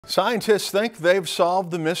Scientists think they've solved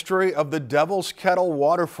the mystery of the Devil's Kettle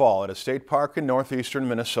Waterfall at a state park in northeastern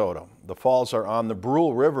Minnesota. The falls are on the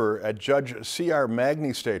Brule River at Judge C.R.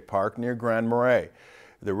 Magny State Park near Grand Marais.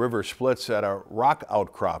 The river splits at a rock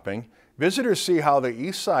outcropping. Visitors see how the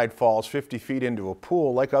east side falls 50 feet into a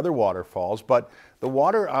pool like other waterfalls, but the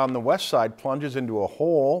water on the west side plunges into a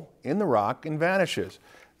hole in the rock and vanishes.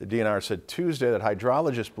 The DNR said Tuesday that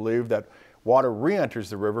hydrologists believe that water re-enters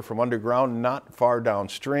the river from underground not far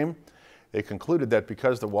downstream. They concluded that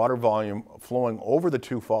because the water volume flowing over the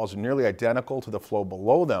two falls is nearly identical to the flow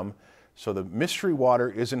below them, so the mystery water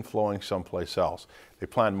isn't flowing someplace else. They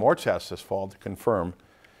plan more tests this fall to confirm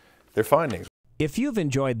their findings. If you've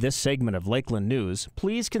enjoyed this segment of Lakeland News,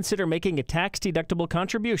 please consider making a tax-deductible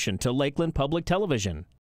contribution to Lakeland Public Television.